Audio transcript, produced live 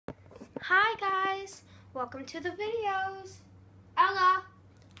Hi guys, welcome to the videos. Ella.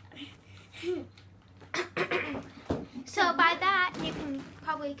 So by that, you can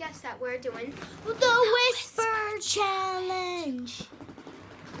probably guess that we're doing the Whisper Challenge.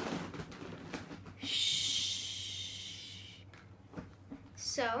 Shh.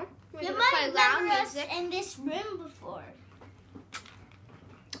 So, we're You going to might play loud remember us music. in this room before.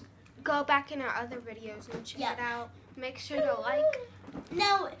 Go back in our other videos and check it out. Make sure to like.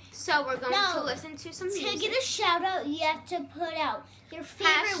 No. So we're going to listen to some music. To get a shout out, you have to put out your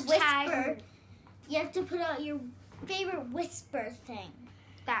favorite whisper. You have to put out your favorite whisper thing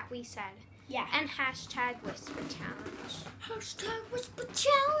that we said. Yeah. And hashtag whisper challenge. Hashtag whisper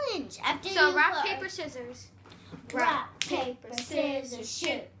challenge. After so rock, paper, scissors. Rock, paper, scissors,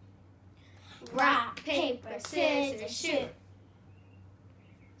 shoot. Rock, paper, scissors, shoot.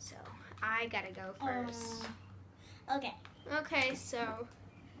 So I gotta go first. Okay. Okay, so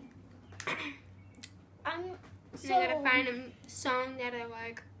I gotta find a song that I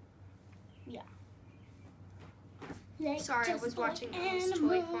like. Yeah. Sorry, I was watching Elmo's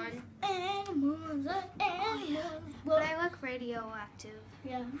Toy Fun. Animals. But I like Radioactive.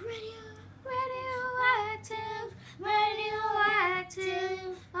 Yeah. Radioactive,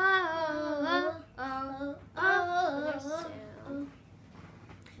 radioactive. Oh, oh, oh, oh.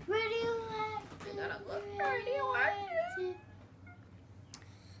 Radioactive. I gotta look radioactive.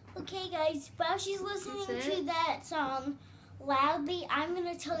 Okay, guys, while she's listening to that song loudly, I'm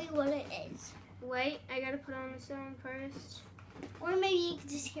gonna tell you what it is. Wait, I gotta put on the song first. Or maybe you can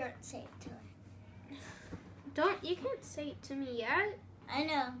just hear it say it to her. You can't say it to me yet. I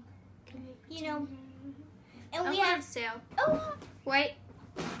know. You know. And we have sale. Oh. Wait.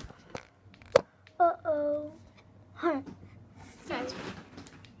 Uh-oh. Guys,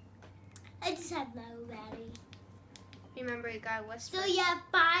 I just have low battery. remember you gotta whisper. So you have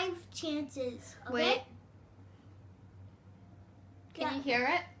 5 chances. Okay? Wait. Can you hear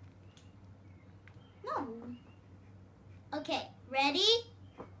it? No. Okay, ready?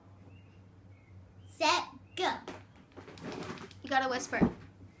 Set, go. You gotta whisper.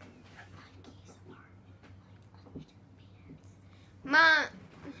 My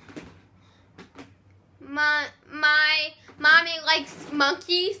mommy likes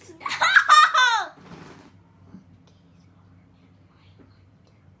monkeys.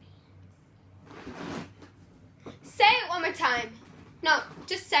 Say it one more time. No,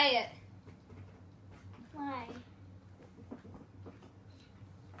 just say it. Why?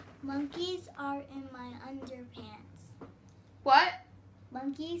 Monkeys are in my underpants. What?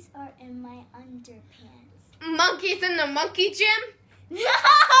 Monkeys are in my underpants. Monkeys in the monkey gym? No!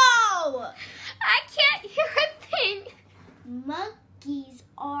 I can't hear a thing. Monkeys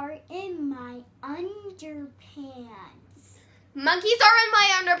are in my underpants. Monkeys are in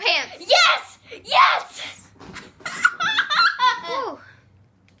my underpants. Yes! Yes! Ooh.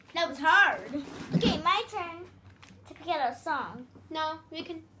 That was hard. Okay, my turn to pick out a song. No, you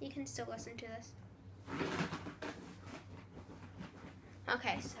can still listen to this.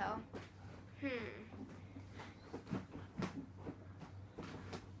 Okay, so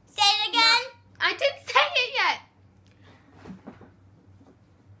Say it again. I didn't say it yet.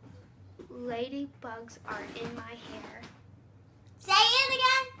 Ladybugs are in my hair. Say it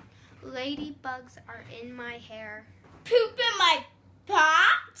again. Ladybugs are in my hair. Poop in my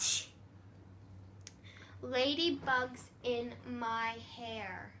pot. Ladybugs in my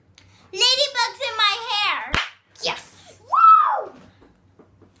hair. Ladybugs in my hair. Yes. Woo!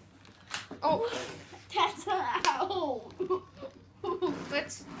 Oh, That's ow.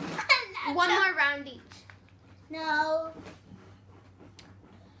 let's one more round each. No.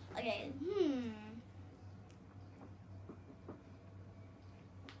 Okay.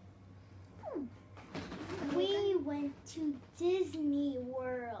 We went to Disney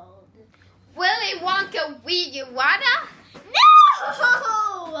World. Willy Wonka, you wanna? No!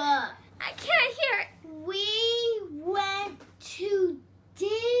 I can't hear it. We went to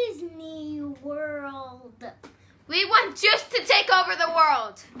Disney World. We want Juice to take over the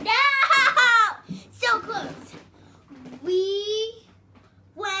world. No! So close. We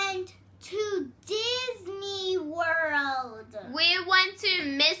went to Disney World. We went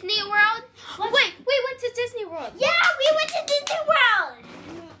to Disney World. What? Wait, we went to Disney World. Yeah, we went to Disney World.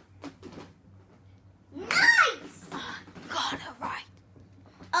 Nice. Got it right.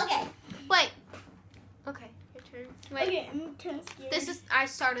 Okay. Wait. Okay, your turn. Wait. Okay, I'm kind of scared. I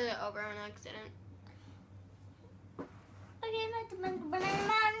started it over on accident.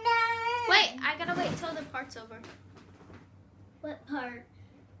 Wait, I gotta wait till the part's over. What part?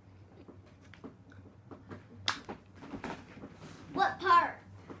 What part?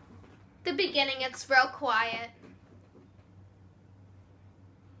 the beginning, it's real quiet.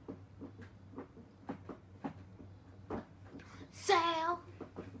 Sail.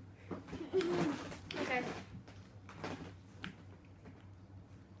 Okay.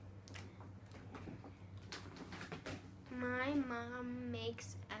 My mom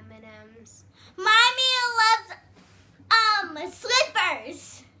makes M&Ms. Mommy loves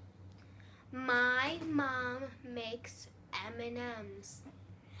slippers. My mom makes M&Ms.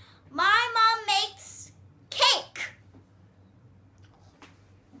 My mom makes cake.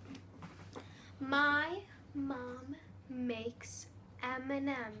 My mom makes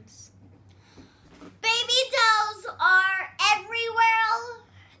M&Ms. Baby dolls are everywhere.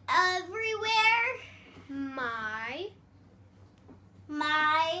 My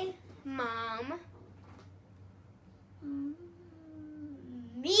mom.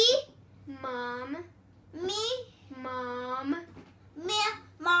 Me. Mom. Me. Mom. Me.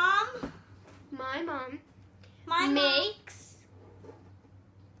 Mom. My mom. My makes.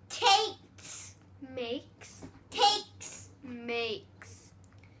 Takes. Makes. Takes. Makes.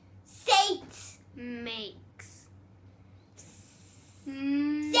 Sates. Makes.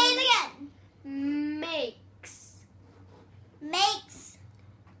 Say it again. Makes. Makes.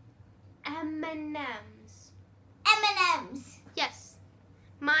 M&Ms. M&Ms. Yes.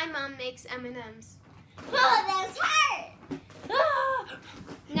 My mom makes M&Ms. Oh, that's hard.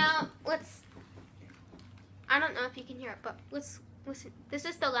 Now, let's... I don't know if you can hear it, but let's listen. This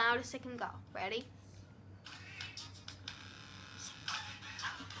is the loudest it can go. Ready?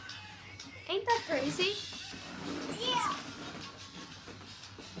 Ain't that crazy? Yeah.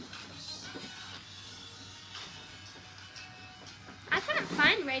 I couldn't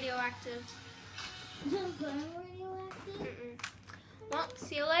find radioactive. Radioactive? Well,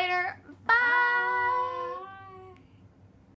 see you later. Bye.